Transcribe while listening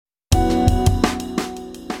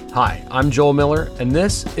Hi, I'm Joel Miller, and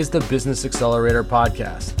this is the Business Accelerator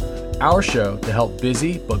Podcast, our show to help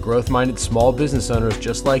busy but growth-minded small business owners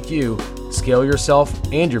just like you scale yourself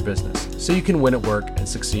and your business so you can win at work and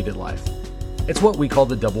succeed at life. It's what we call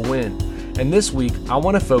the double win, and this week I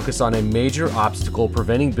want to focus on a major obstacle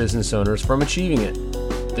preventing business owners from achieving it: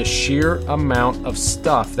 the sheer amount of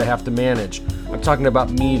stuff they have to manage. I'm talking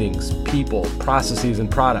about meetings, people, processes,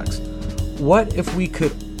 and products. What if we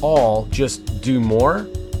could all just do more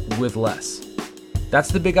with less?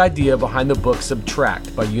 That's the big idea behind the book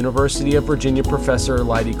Subtract by University of Virginia professor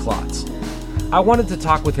Leidy Klotz. I wanted to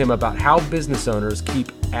talk with him about how business owners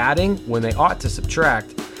keep adding when they ought to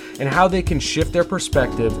subtract, and how they can shift their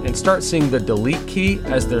perspective and start seeing the delete key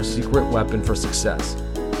as their secret weapon for success.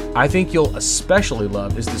 I think you'll especially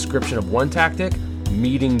love his description of one tactic,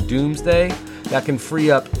 meeting doomsday, that can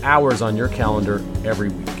free up hours on your calendar every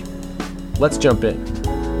week. Let's jump in.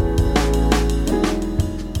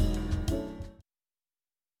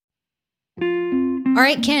 All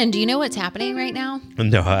right, Ken, do you know what's happening right now?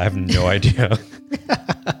 No, I have no idea.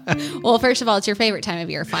 Well, first of all, it's your favorite time of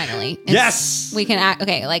year, finally. Yes! We can act,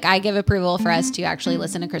 okay, like I give approval for us to actually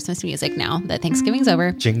listen to Christmas music now that Thanksgiving's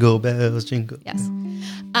over. Jingle bells, jingle. Yes.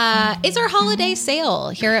 It's our holiday sale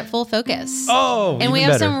here at Full Focus. Oh, and we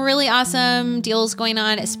have better. some really awesome deals going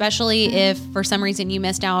on, especially if for some reason you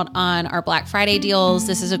missed out on our Black Friday deals.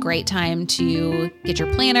 This is a great time to get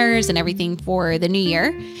your planners and everything for the new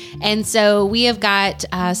year. And so we have got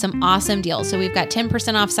some awesome deals. So we've got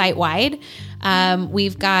 10% off site-wide.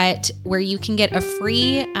 We've got where you can get a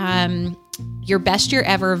free Your Best Year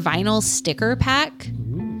Ever vinyl sticker pack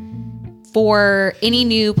for any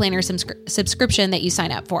new planner subscription that you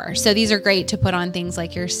sign up for. So these are great to put on things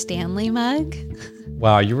like your Stanley mug.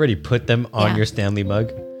 Wow, you already put them on your Stanley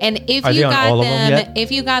mug? And if Are you they on got all of them, them yet?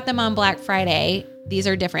 if you got them on Black Friday, these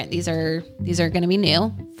are different. These are going to be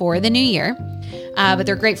new for the new year. But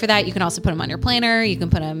they're great for that. You can also put them on your planner. You can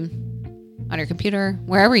put them on your computer,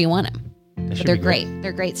 wherever you want them. But they're great.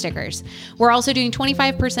 They're great stickers. We're also doing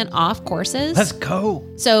 25% off courses. Let's go.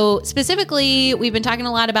 So specifically, we've been talking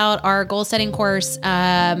a lot about our goal setting course,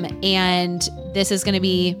 and this is going to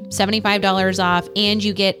be $75 off, and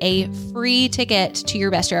you get a free ticket to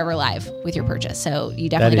Your Best Year Ever Live with your purchase. So you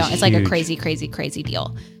definitely don't. It's like a crazy, crazy, crazy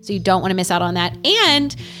deal. So you don't want to miss out on that.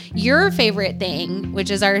 And your favorite thing,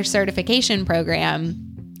 which is our certification program,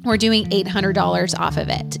 we're doing $800 off of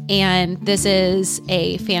it. And this is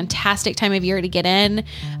a fantastic time of year to get in.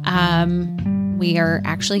 We are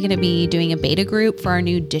actually going to be doing a beta group for our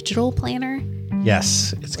new digital planner.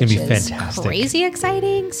 Yes, it's going to be fantastic. Crazy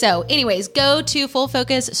exciting. So anyways, go to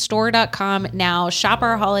fullfocusstore.com now, shop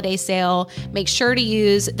our holiday sale. Make sure to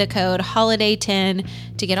use the code HOLIDAY10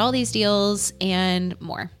 to get all these deals and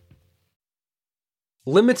more.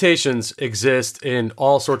 Limitations exist in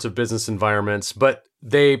all sorts of business environments, but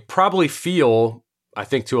they probably feel, I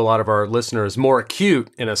think to a lot of our listeners, more acute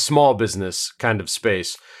in a small business kind of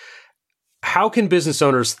space. How can business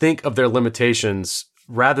owners think of their limitations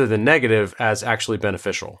rather than negative as actually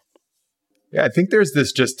beneficial? Yeah, I think there's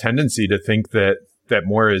this just tendency to think that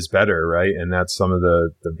more is better, right? And that's some of the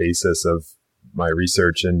basis of my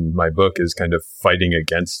research and my book is kind of fighting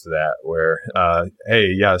against that, where, hey,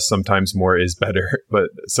 yeah, sometimes more is better, but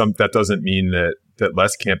that doesn't mean that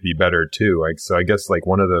less can't be better too. So I guess like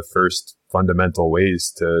one of the first fundamental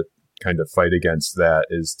ways to kind of fight against that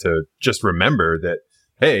is to just remember that,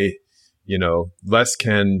 hey, less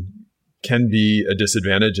can be a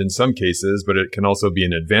disadvantage in some cases, but it can also be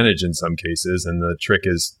an advantage in some cases. And the trick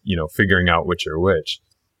is, figuring out which are which.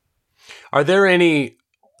 Are there any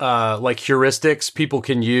like heuristics people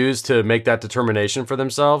can use to make that determination for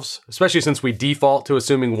themselves, especially since we default to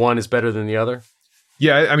assuming one is better than the other?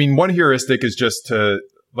 Yeah, I mean, one heuristic is just to,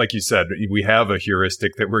 like you said, we have a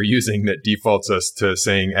heuristic that we're using that defaults us to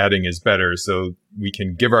saying adding is better. So we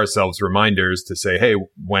can give ourselves reminders to say, hey,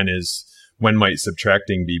 when might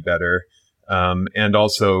subtracting be better? And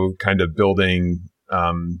also kind of building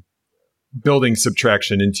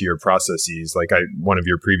subtraction into your processes. Like one of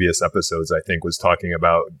your previous episodes, I think, was talking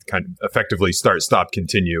about kind of effectively start, stop,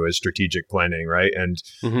 continue as strategic planning, right? And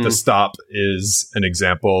the stop is an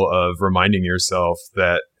example of reminding yourself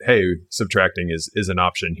that, hey, subtracting is an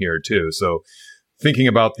option here too. So thinking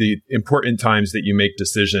about the important times that you make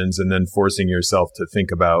decisions and then forcing yourself to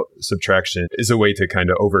think about subtraction is a way to kind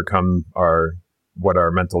of overcome what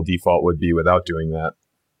our mental default would be without doing that.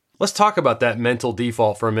 Let's talk about that mental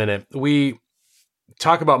default for a minute. We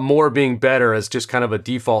talk about more being better as just kind of a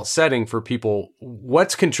default setting for people.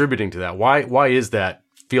 What's contributing to that? Why is that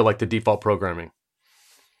feel like the default programming?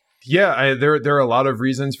 Yeah, there are a lot of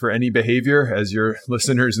reasons for any behavior, as your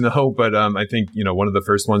listeners know. But I think, one of the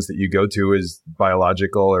first ones that you go to is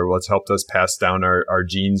biological, or what's helped us pass down our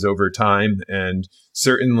genes over time. And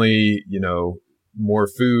certainly, more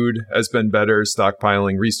food has been better.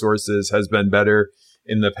 Stockpiling resources has been better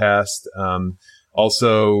in the past.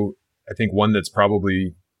 Also, I think one that's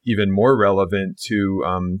probably even more relevant to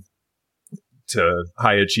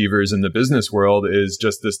high achievers in the business world is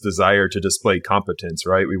just this desire to display competence,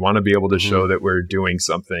 right? We want to be able to show that we're doing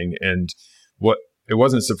something. And it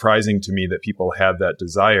wasn't surprising to me that people had that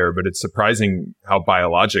desire, but it's surprising how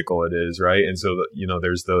biological it is, right? And so,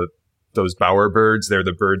 there's those bowerbirds. They're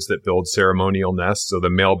the birds that build ceremonial nests. So the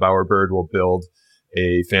male bowerbird will build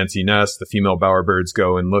a fancy nest. The female bowerbirds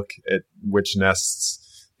go and look at which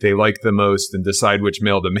nests they like the most and decide which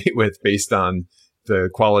male to mate with based on the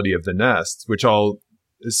quality of the nest, which all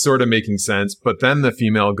is sort of making sense. But then the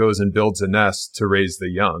female goes and builds a nest to raise the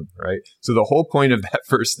young, right? So the whole point of that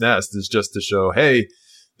first nest is just to show, hey,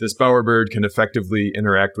 this bowerbird can effectively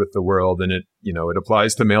interact with the world. And it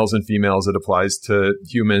applies to males and females. It applies to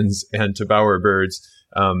humans and to bowerbirds.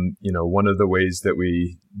 One of the ways that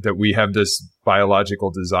we have this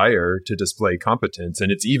biological desire to display competence,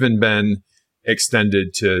 and it's even been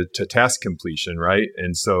extended to task completion, right?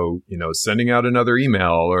 And so, sending out another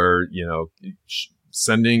email, or,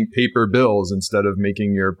 sending paper bills instead of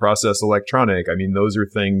making your process electronic. I mean, those are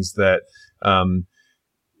things that,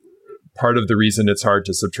 part of the reason it's hard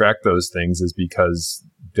to subtract those things is because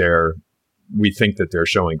we think that they're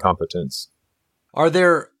showing competence. Are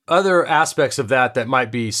there other aspects of that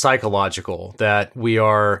might be psychological, that we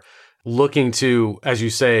are looking to, as you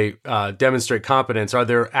say, demonstrate competence? Are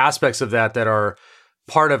there aspects of that are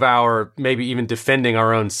part of our, maybe even defending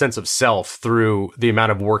our own sense of self through the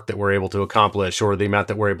amount of work that we're able to accomplish, or the amount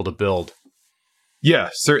that we're able to build? Yeah,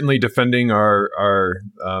 certainly defending our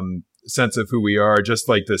sense of who we are, just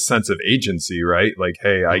like this sense of agency, right? Like,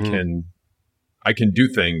 hey, I can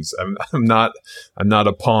do things. I'm not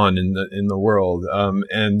a pawn in the world.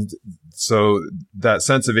 And so that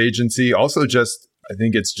sense of agency, also just, I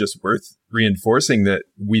think it's just worth reinforcing that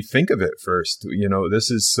we think of it first. This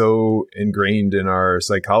is so ingrained in our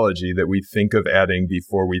psychology that we think of adding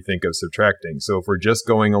before we think of subtracting. So if we're just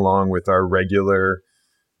going along with our regular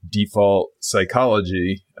default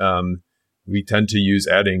psychology, we tend to use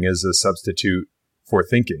adding as a substitute for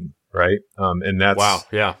thinking, right? And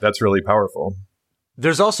that's really powerful.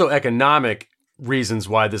 There's also economic reasons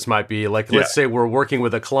why this might be. Like, let's say we're working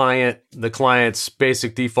with a client. The client's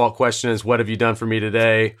basic default question is, what have you done for me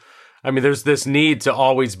today? I mean, there's this need to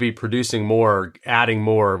always be producing more, adding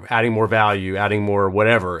more value, adding more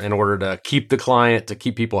whatever, in order to keep the client, to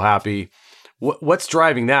keep people happy. What's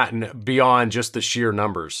driving that, and beyond just the sheer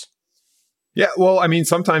numbers? Yeah, well, I mean,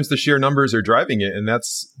 sometimes the sheer numbers are driving it, and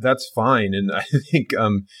that's fine. And I think,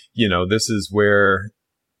 this is where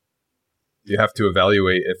you have to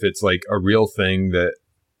evaluate if it's like a real thing that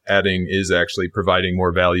adding is actually providing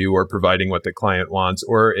more value or providing what the client wants,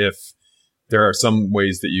 or if there are some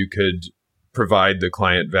ways that you could provide the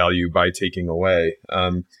client value by taking away.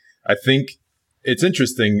 I think it's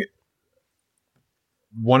interesting.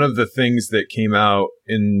 One of the things that came out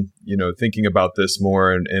in, thinking about this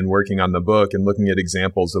more and working on the book and looking at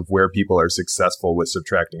examples of where people are successful with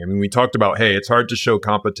subtracting. I mean, we talked about, hey, it's hard to show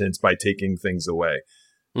competence by taking things away.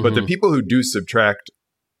 But the people who do subtract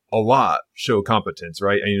a lot show competence,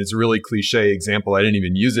 right? I mean, it's a really cliche example. I didn't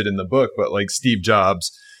even use it in the book, but like Steve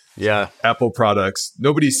Jobs, Apple products,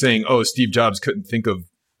 nobody's saying, oh, Steve Jobs couldn't think of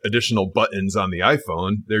additional buttons on the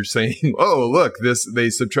iPhone. They're saying, oh, look, they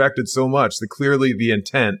subtracted so much that clearly the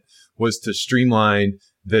intent was to streamline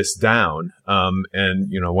this down. And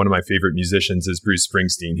one of my favorite musicians is Bruce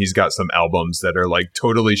Springsteen. He's got some albums that are like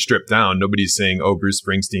totally stripped down. Nobody's saying, oh, Bruce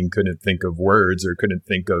Springsteen couldn't think of words or couldn't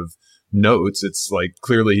think of notes. It's like,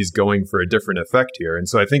 clearly he's going for a different effect here. And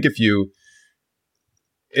so I think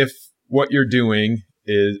if what you're doing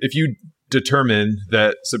is, if you determine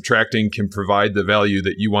that subtracting can provide the value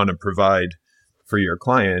that you want to provide for your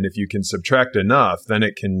client, if you can subtract enough, then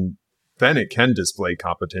it can display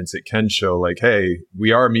competence. It can show like, hey,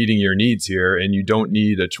 we are meeting your needs here, and you don't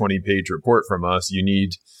need a 20-page report from us. You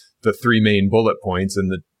need the 3 main bullet points, and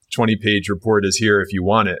the 20-page report is here if you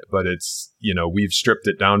want it, but it's, we've stripped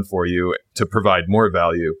it down for you to provide more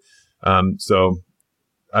value. So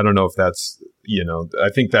I don't know if that's, I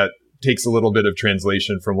think that takes a little bit of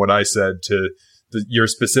translation from what I said to your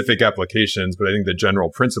specific applications, but I think the general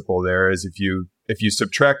principle there is if you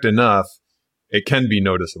subtract enough, it can be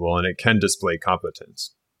noticeable and it can display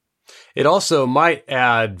competence. It also might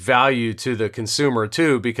add value to the consumer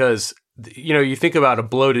too, because you think about a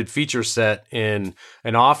bloated feature set in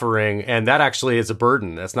an offering, and that actually is a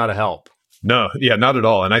burden. That's not a help. No, yeah, not at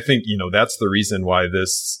all. And I think, that's the reason why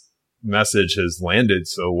this message has landed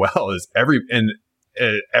so well is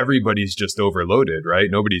everybody's just overloaded, right?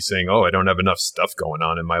 Nobody's saying, oh, I don't have enough stuff going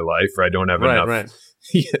on in my life, or I don't have enough, right.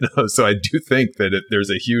 So I do think that there's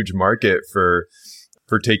a huge market for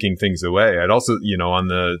taking things away. I'd also, on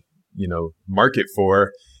the, market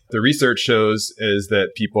for the research shows is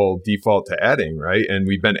that people default to adding, right? And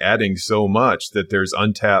we've been adding so much that there's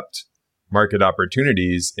untapped market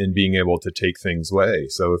opportunities in being able to take things away.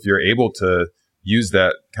 So if you're able to use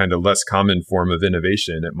that kind of less common form of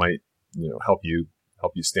innovation, it might, help you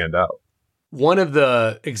stand out. One of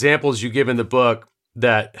the examples you give in the book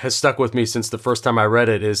that has stuck with me since the first time I read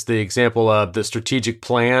it is the example of the strategic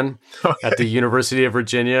plan at the University of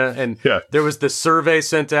Virginia. And there was this survey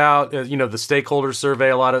sent out, the stakeholder survey.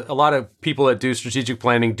 A lot of people that do strategic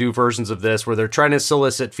planning do versions of this where they're trying to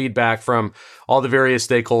solicit feedback from all the various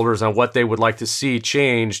stakeholders on what they would like to see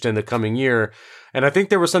changed in the coming year. And I think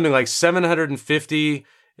there was something like 750,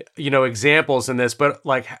 examples in this, but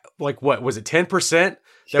like what was it, 10%?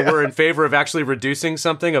 That were in favor of actually reducing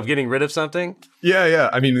something, of getting rid of something? Yeah.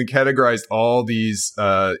 I mean, we categorized all these,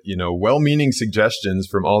 well-meaning suggestions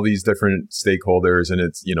from all these different stakeholders, and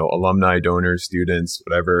it's, alumni, donors, students,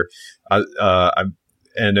 whatever.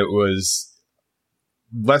 And it was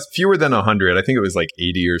fewer than 100. I think it was like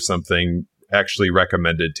 80 or something actually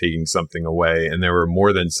recommended taking something away. And there were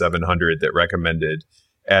more than 700 that recommended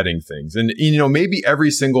adding things. And, maybe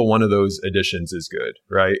every single one of those additions is good,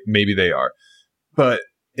 right? Maybe they are. But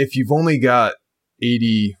if you've only got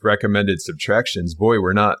 80 recommended subtractions, boy,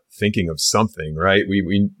 we're not thinking of something, right?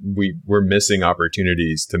 We're missing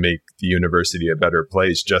opportunities to make the university a better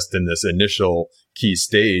place just in this initial key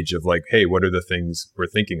stage of like, hey, what are the things we're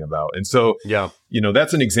thinking about? And so,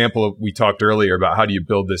 that's an example of, we talked earlier about how do you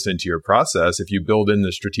build this into your process. If you build in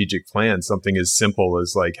the strategic plan, something as simple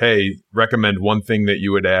as like, hey, recommend one thing that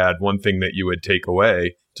you would add, one thing that you would take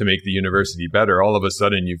away to make the university better. All of a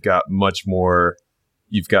sudden, you've got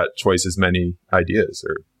twice as many ideas,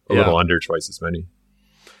 or a little under twice as many.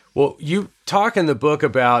 Well, you talk in the book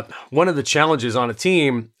about one of the challenges on a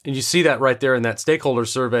team, and you see that right there in that stakeholder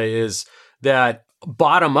survey, is that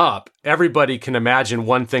bottom up, everybody can imagine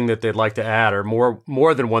one thing that they'd like to add, or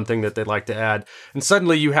more than one thing that they'd like to add. And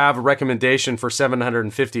suddenly you have a recommendation for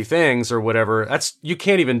 750 things or whatever. You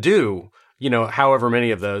can't even do, however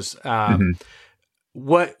many of those.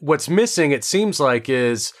 What's missing, it seems like,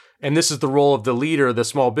 is, and this is the role of the leader, the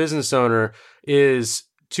small business owner, is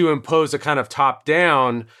to impose a kind of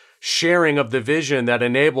top-down sharing of the vision that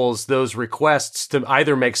enables those requests to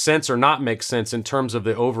either make sense or not make sense in terms of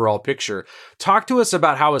the overall picture. Talk to us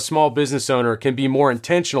about how a small business owner can be more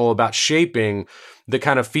intentional about shaping the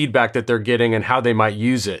kind of feedback that they're getting and how they might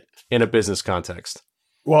use it in a business context.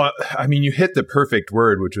 Well, I mean, you hit the perfect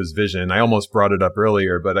word, which was vision. I almost brought it up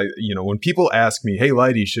earlier, but when people ask me, hey,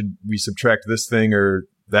 Leidy, should we subtract this thing or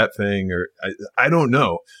that thing, or I don't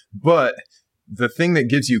know. But the thing that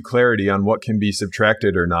gives you clarity on what can be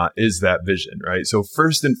subtracted or not is that vision, right? So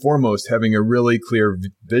first and foremost, having a really clear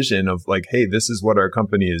vision of like, hey, this is what our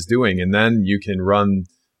company is doing. And then you can run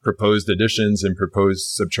proposed additions and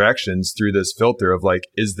proposed subtractions through this filter of like,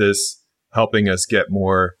 is this helping us get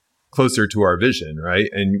more closer to our vision, right?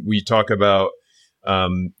 And we talk about,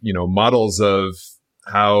 models of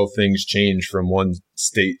how things change from one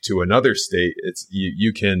state to another state. It's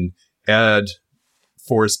you can add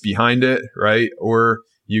force behind it, right? Or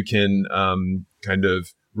you can kind of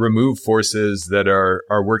remove forces that are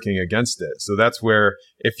working against it. So that's where,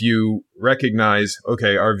 if you recognize,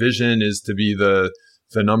 okay, our vision is to be the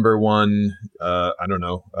number one,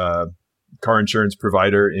 car insurance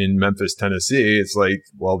provider in Memphis, Tennessee. It's like,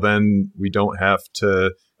 well, then we don't have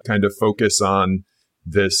to kind of focus on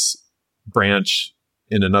this branch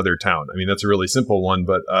in another town. I mean, that's a really simple one,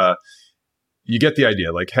 but you get the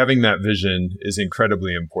idea. Like, having that vision is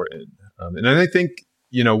incredibly important. And I think,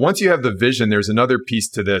 once you have the vision, there's another piece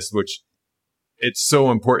to this, which it's so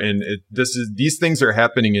important. These things are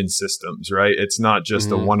happening in systems, right? It's not just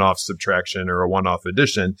a one-off subtraction or a one-off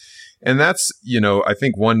addition. And that's, I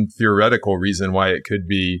think one theoretical reason why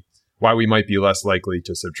we might be less likely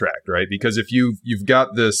to subtract, right? Because if you've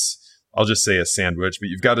got this, I'll just say a sandwich, but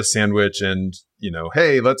you've got a sandwich and,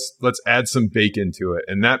 hey, let's add some bacon to it.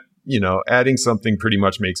 And that, adding something pretty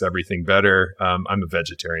much makes everything better. I'm a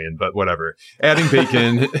vegetarian, but whatever. Adding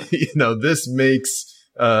bacon, this makes,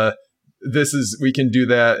 we can do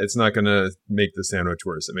that. It's not going to make the sandwich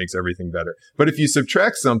worse. It makes everything better. But if you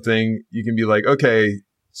subtract something, you can be like, okay,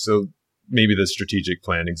 so maybe the strategic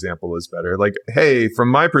plan example is better. Like, hey, from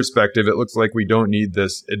my perspective, it looks like we don't need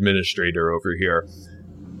this administrator over here.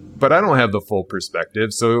 But I don't have the full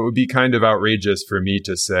perspective. So it would be kind of outrageous for me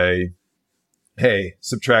to say, hey,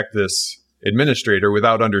 subtract this administrator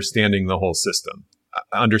without understanding the whole system,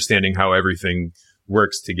 understanding how everything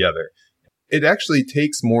works together. It actually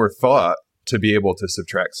takes more thought to be able to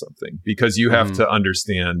subtract something because you have to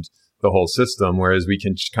understand the whole system, whereas we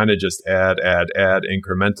can kind of just add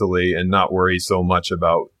incrementally and not worry so much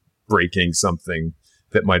about breaking something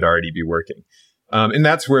that might already be working. And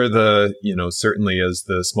that's where certainly as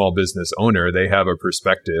the small business owner, they have a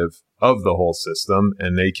perspective of the whole system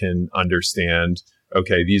and they can understand,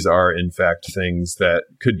 okay, these are in fact things that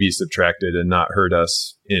could be subtracted and not hurt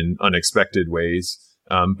us in unexpected ways.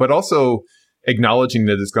 But also acknowledging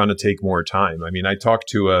that it's going to take more time. I mean, I talked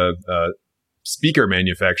to a speaker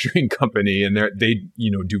manufacturing company and they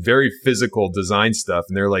do very physical design stuff.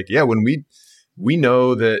 And they're like, yeah, when we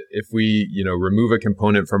know that if we, remove a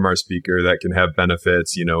component from our speaker that can have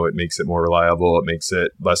benefits, it makes it more reliable. It makes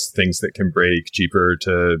it less things that can break, cheaper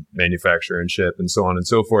to manufacture and ship and so on and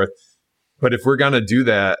so forth. But if we're going to do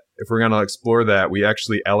that, if we're going to explore that, we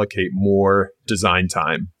actually allocate more design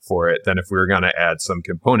time for it than if we were going to add some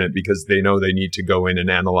component because they know they need to go in and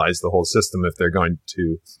analyze the whole system if they're going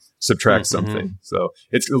to subtract something. So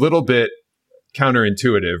it's a little bit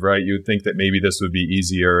counterintuitive, right? You would think that maybe this would be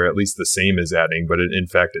easier, or at least the same as adding, but in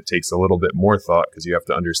fact, it takes a little bit more thought because you have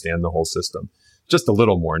to understand the whole system. Just a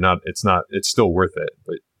little more. It's still worth it.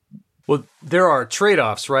 But well, there are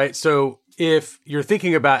trade-offs, right? So if you're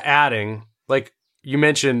thinking about adding, like you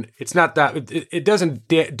mentioned, it's not that it doesn't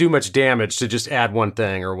do much damage to just add one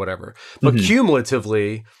thing or whatever, but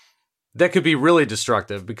cumulatively, that could be really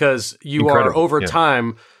destructive because you are over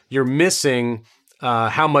time. You're missing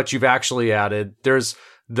how much you've actually added. There's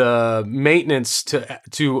the maintenance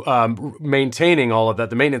to maintaining all of that,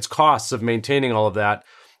 the maintenance costs of maintaining all of that.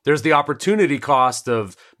 There's the opportunity cost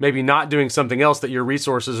of maybe not doing something else that your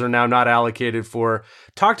resources are now not allocated for.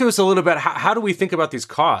 Talk to us a little bit. How do we think about these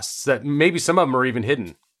costs that maybe some of them are even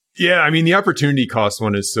hidden? Yeah, I mean, the opportunity cost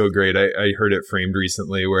one is so great. I heard it framed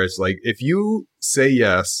recently where it's like, if you say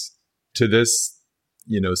yes to this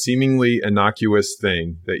seemingly innocuous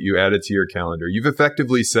thing that you added to your calendar, you've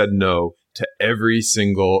effectively said no to every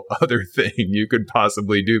single other thing you could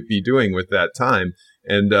possibly be doing with that time.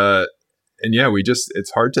 And yeah,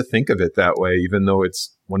 it's hard to think of it that way, even though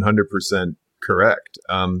it's 100% correct.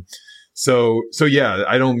 So yeah,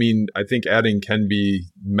 I think adding can be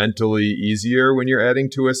mentally easier when you're adding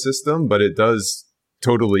to a system, but it does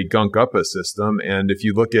totally gunk up a system. And if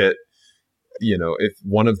you look at if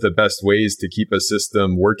one of the best ways to keep a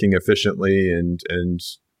system working efficiently and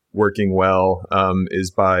working well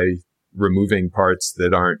is by removing parts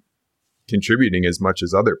that aren't contributing as much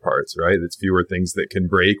as other parts, right? It's fewer things that can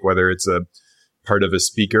break, whether it's a part of a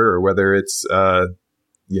speaker or whether it's, an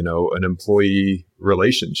employee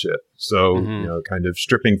relationship. So, kind of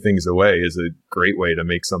stripping things away is a great way to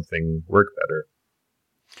make something work better.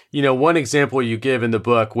 One example you give in the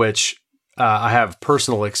book, which I have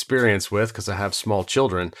personal experience with because I have small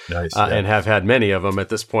children and have had many of them at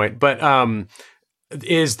this point, but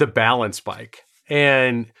is the balance bike.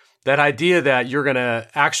 And that idea that you're going to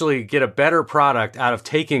actually get a better product out of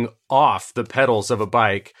taking off the pedals of a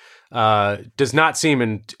bike does not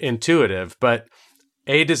seem intuitive, but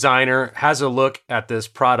a designer has a look at this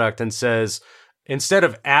product and says, instead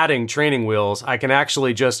of adding training wheels, I can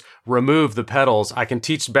actually just remove the pedals. I can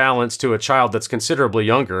teach balance to a child that's considerably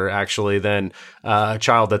younger, actually, than a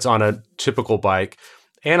child that's on a typical bike.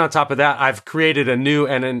 And on top of that, I've created a new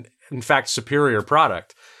and, in fact, superior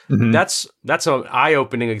product. That's an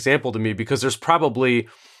eye-opening example to me because there's probably,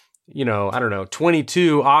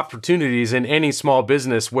 22 opportunities in any small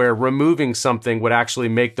business where removing something would actually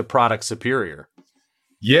make the product superior.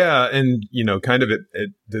 Yeah. And, kind of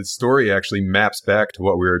the story actually maps back to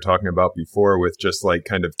what we were talking about before with just like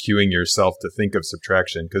kind of cueing yourself to think of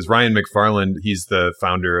subtraction. Because Ryan McFarland, he's the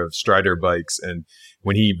founder of Strider Bikes. And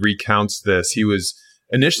when he recounts this, he was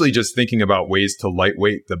initially just thinking about ways to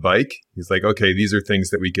lightweight the bike. He's like, okay, these are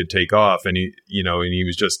things that we could take off. And he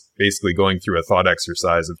was just basically going through a thought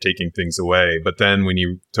exercise of taking things away. But then when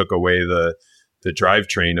he took away the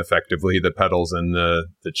drivetrain, effectively, the pedals and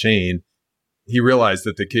the chain, he realized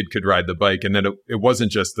that the kid could ride the bike and that it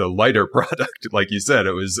wasn't just a lighter product. Like you said,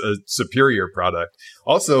 it was a superior product.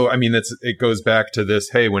 Also, I mean, it goes back to this,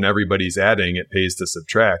 hey, when everybody's adding, it pays to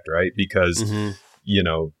subtract, right? Because,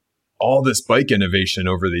 all this bike innovation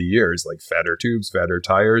over the years, like fatter tubes, fatter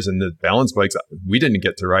tires, and the balance bikes, we didn't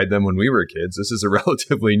get to ride them when we were kids. This is a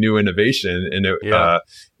relatively new innovation. And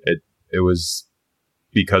it was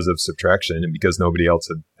because of subtraction and because nobody else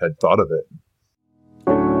had thought of it.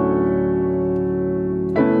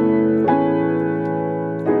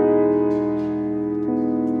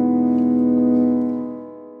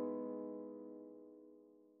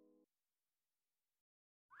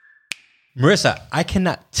 Marissa, I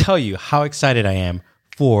cannot tell you how excited I am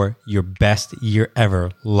for your best year ever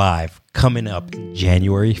live coming up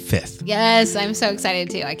January 5th. Yes, I'm so excited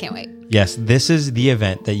too. I can't wait. Yes, this is the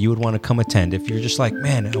event that you would want to come attend if you're just like,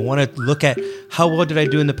 man, I want to look at how well did I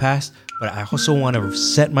do in the past, but I also want to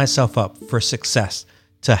set myself up for success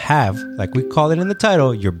to have, like we call it in the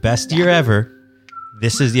title, your best year ever.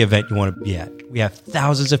 This is the event you want to be at. We have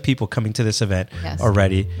thousands of people coming to this event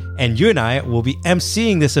already. And you and I will be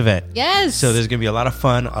emceeing this event. Yes. So there's going to be a lot of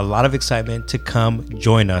fun, a lot of excitement to come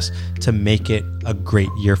join us to make it a great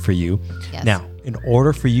year for you. Yes. Now, in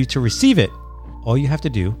order for you to receive it, all you have to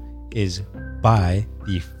do is buy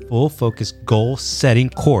the Full Focus Goal Setting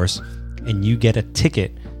course and you get a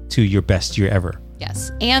ticket to your best year ever. Yes.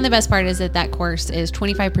 And the best part is that course is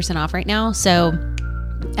 25% off right now. So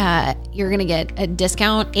you're going to get a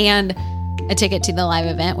discount and a ticket to the live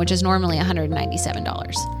event, which is normally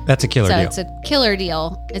 $197. That's a killer deal. So it's a killer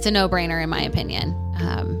deal. It's a no-brainer in my opinion.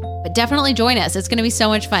 But definitely join us. It's going to be so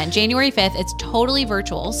much fun. January 5th, it's totally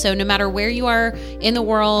virtual. So no matter where you are in the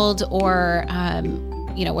world or,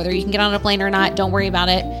 whether you can get on a plane or not, don't worry about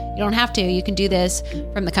it. You don't have to. You can do this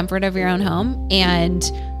from the comfort of your own home and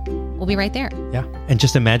we'll be right there. Yeah. And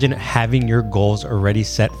just imagine having your goals already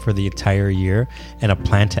set for the entire year and a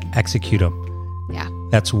plan to execute them. Yeah.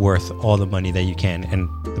 That's worth all the money that you can. And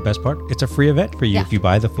the best part, it's a free event for you if you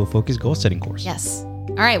buy the Full Focus Goal Setting course. Yes.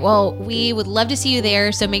 All right. Well, we would love to see you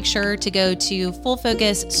there. So make sure to go to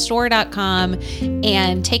fullfocusstore.com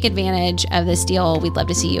and take advantage of this deal. We'd love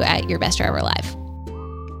to see you at your best year ever live.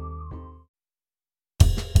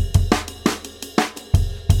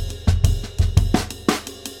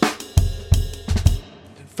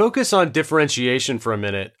 Focus on differentiation for a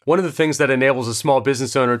minute. One of the things that enables a small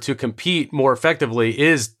business owner to compete more effectively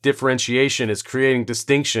is differentiation, is creating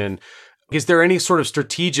distinction. Is there any sort of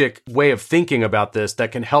strategic way of thinking about this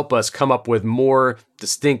that can help us come up with more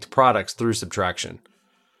distinct products through subtraction?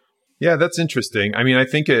 Yeah, that's interesting. I mean, I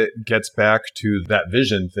think it gets back to that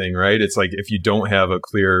vision thing, right? It's like if you don't have a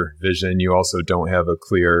clear vision, you also don't have a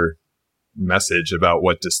clear message about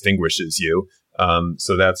what distinguishes you.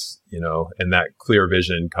 So that's, and that clear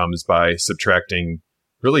vision comes by subtracting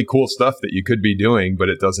really cool stuff that you could be doing, but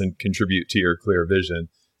it doesn't contribute to your clear vision.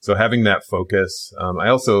 So having that focus, I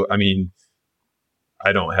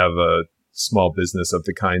don't have a small business of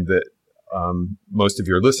the kind that most of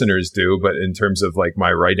your listeners do, but in terms of like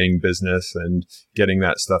my writing business and getting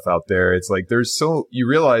that stuff out there, it's like you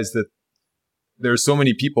realize that there's so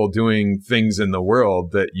many people doing things in the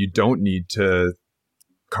world that you don't need to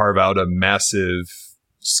carve out a massive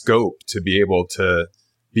scope to be able to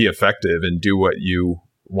be effective and do what you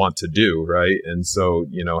want to do, right? And so,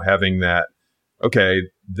 having that, okay,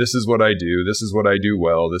 this is what I do. This is what I do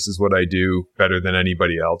well. This is what I do better than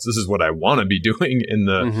anybody else. This is what I want to be doing in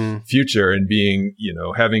the future, and being,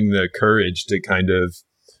 having the courage to kind of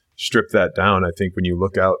strip that down. I think when you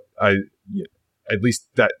look out, at least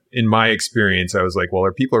that in my experience, I was like, well,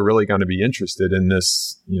 are people really going to be interested in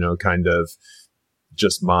this, kind of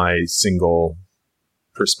just my single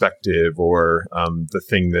perspective or the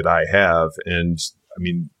thing that I have? And I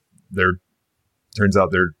mean, turns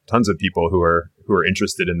out there are tons of people who are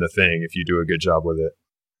interested in the thing if you do a good job with it.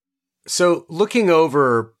 So looking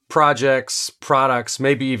over projects, products,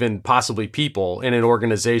 maybe even possibly people in an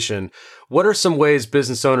organization, what are some ways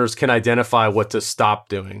business owners can identify what to stop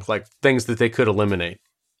doing, like things that they could eliminate?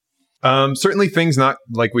 Certainly things not,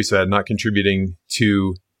 like we said, not contributing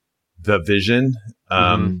to the vision.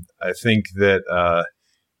 I think that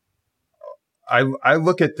I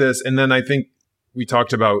look at this, and then I think we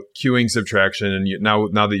talked about cueing subtraction, and now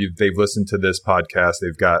that they've listened to this podcast,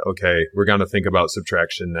 they've got, okay, we're going to think about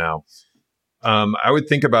subtraction now. I would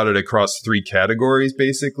think about it across three categories,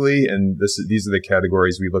 basically, and these are the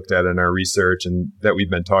categories we looked at in our research and that we've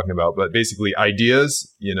been talking about. But basically,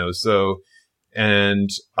 ideas, and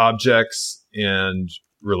objects and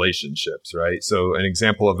relationships, right? So an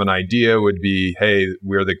example of an idea would be, hey,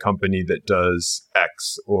 we're the company that does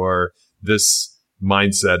X, or this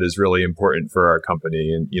mindset is really important for our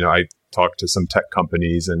company. And, I talked to some tech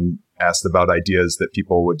companies and asked about ideas that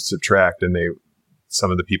people would subtract, and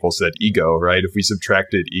some of the people said ego, right? If we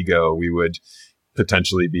subtracted ego, we would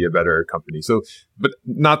potentially be a better company. So, but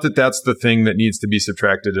not that that's the thing that needs to be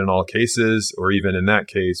subtracted in all cases, or even in that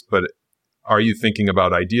case, but are you thinking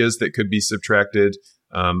about ideas that could be subtracted?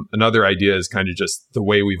 Another idea is kind of just the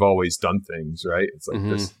way we've always done things, right? It's like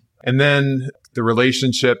this. And then the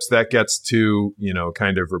relationships that gets to,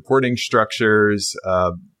 kind of reporting structures,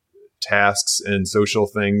 tasks and social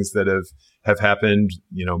things that have happened.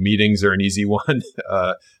 Meetings are an easy one.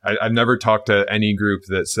 I've never talked to any group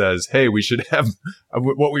that says, hey, we should have,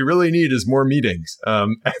 what we really need is more meetings.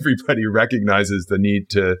 Everybody recognizes the need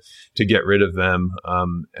to get rid of them.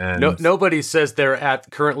 And nobody says they're at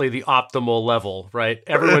currently the optimal level, right?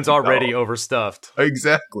 Everyone's already overstuffed.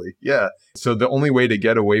 Exactly. Yeah. So the only way to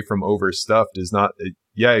get away from overstuffed is not,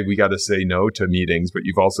 we got to say no to meetings, but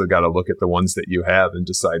you've also got to look at the ones that you have and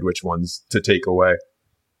decide which ones to take away.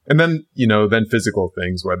 And then, then physical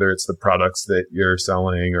things, whether it's the products that you're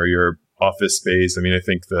selling or your office space. I mean, I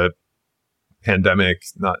think the pandemic,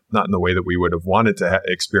 not in the way that we would have wanted to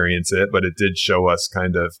experience it, but it did show us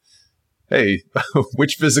kind of, hey,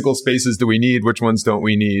 which physical spaces do we need? Which ones don't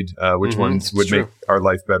we need? Which ones would make our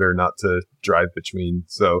life better not to drive between?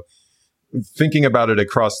 So thinking about it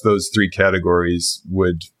across those three categories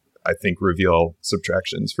would, I think, reveal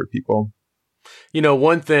subtractions for people.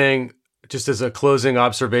 One thing, just as a closing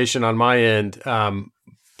observation on my end,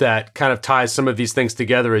 that kind of ties some of these things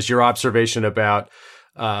together is your observation about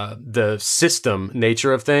the system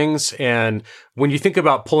nature of things. And when you think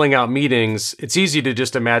about pulling out meetings, it's easy to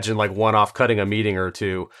just imagine like one-off cutting a meeting or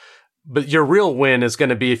two. But your real win is going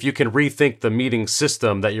to be if you can rethink the meeting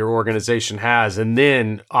system that your organization has and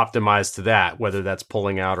then optimize to that, whether that's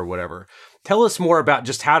pulling out or whatever. Tell us more about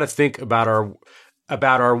just how to think about our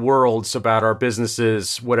worlds, about our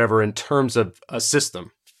businesses, whatever, in terms of a system.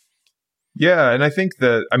 Yeah. And I think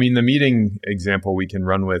the meeting example we can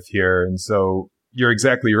run with here. And so you're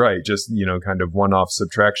exactly right. Just, kind of one-off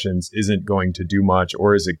subtractions isn't going to do much,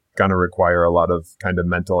 or is it going to require a lot of kind of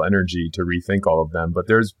mental energy to rethink all of them? But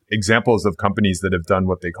there's examples of companies that have done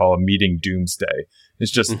what they call a meeting doomsday.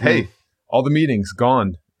 It's just, hey, all the meetings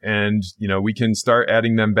gone. And, we can start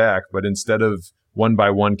adding them back. But instead of one by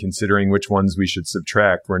one considering which ones we should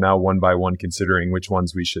subtract, we're now one by one considering which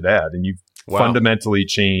ones we should add. And you've fundamentally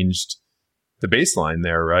changed the baseline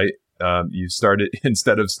there, right? You started,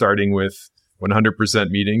 instead of starting with 100%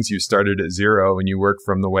 meetings, you started at 0 and you work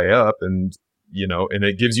from the way up, and and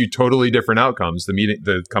it gives you totally different outcomes.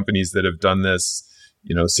 The companies that have done this,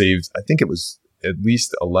 saved, I think it was at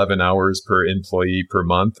least 11 hours per employee per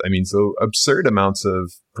month. I mean, so absurd amounts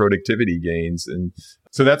of productivity gains. And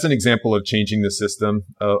so that's an example of changing the system.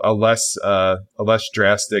 A less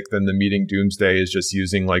drastic than the meeting doomsday is just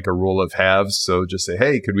using like a rule of halves. So just say,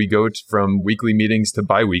 hey, could we go from weekly meetings to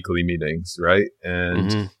bi-weekly meetings, right?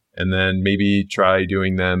 And then maybe try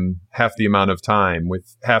doing them half the amount of time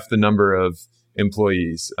with half the number of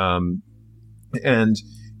employees.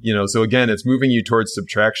 So again, it's moving you towards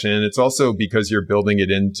subtraction. It's also because you're building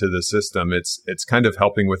it into the system. It's kind of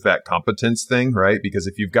helping with that competence thing, right? Because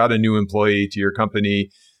if you've got a new employee to your company,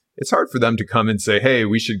 it's hard for them to come and say, hey,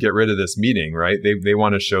 we should get rid of this meeting, right? They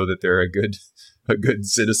want to show that they're a good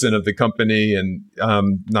citizen of the company and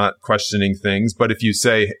not questioning things. But if you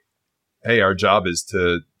say, hey, our job is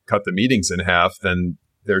to cut the meetings in half, then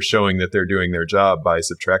they're showing that they're doing their job by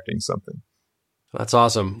subtracting something. That's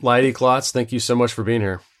awesome. Leidy, Klotz, thank you so much for being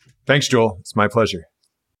here. Thanks, Joel. It's my pleasure.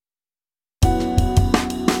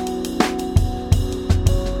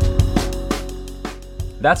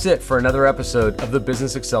 That's it for another episode of the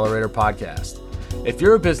Business Accelerator podcast. If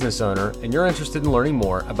you're a business owner and you're interested in learning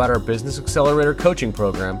more about our Business Accelerator coaching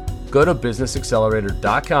program, go to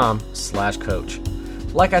businessaccelerator.com/coach.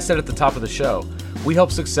 Like I said at the top of the show, we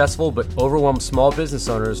help successful but overwhelmed small business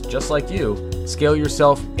owners just like you scale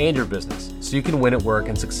yourself and your business so you can win at work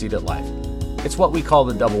and succeed at life. It's what we call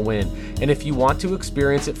the double win. And if you want to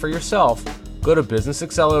experience it for yourself, go to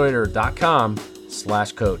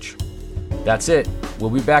businessaccelerator.com/coach. That's it.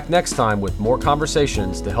 We'll be back next time with more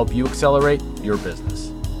conversations to help you accelerate your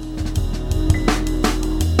business.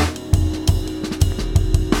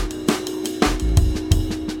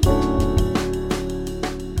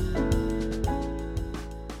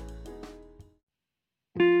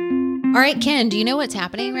 All right, Ken, do you know what's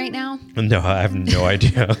happening right now? No, I have no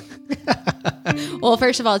idea. Well,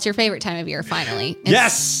 first of all, it's your favorite time of year, finally.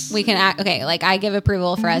 Yes! We can I give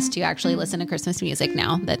approval for us to actually listen to Christmas music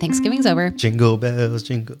now that Thanksgiving's over. Jingle bells,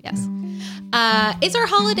 jingle. Yes. It's our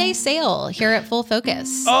holiday sale here at Full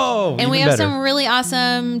Focus. Oh, and we have some really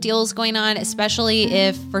awesome deals going on, especially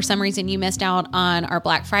if for some reason you missed out on our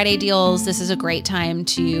Black Friday deals. This is a great time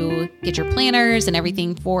to get your planners and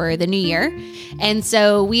everything for the new year. And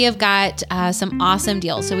so we have got some awesome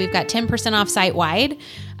deals. So we've got 10% off site-wide.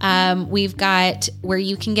 We've got where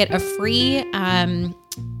you can get a free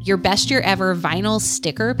Your Best Year Ever vinyl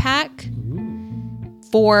sticker pack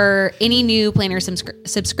for any new planner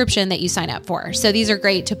subscription that you sign up for. So these are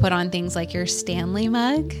great to put on things like your Stanley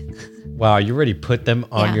mug. Wow, you already put them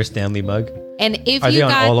on your Stanley mug? And if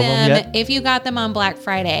you got them on Black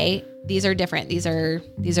Friday, these are different. These are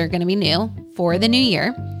going to be new for the new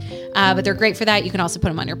year. But they're great for that. You can also put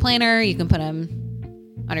them on your planner. You can put them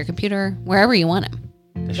on your computer, wherever you want them.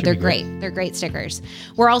 But they're great. They're great stickers.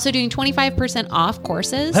 We're also doing 25% off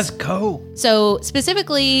courses. Let's go. So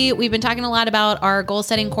specifically, we've been talking a lot about our goal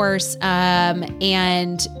setting course.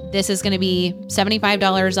 And this is going to be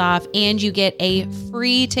 $75 off, and you get a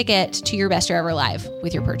free ticket to your Best Year Ever Live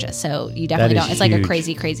with your purchase. So you definitely don't. It's like a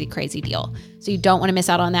crazy, crazy, crazy deal. So you don't want to miss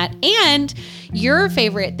out on that. And your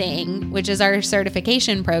favorite thing, which is our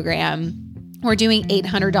certification program, we're doing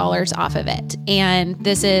 $800 off of it. And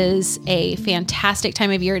this is a fantastic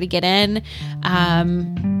time of year to get in.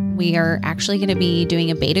 We are actually going to be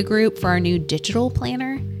doing a beta group for our new digital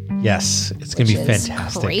planner. Yes, it's going to be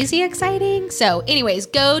fantastic. Crazy exciting. So anyways,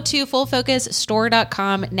 go to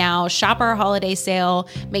fullfocusstore.com now, shop our holiday sale.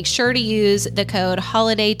 Make sure to use the code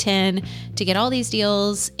HOLIDAY10 to get all these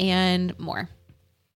deals and more.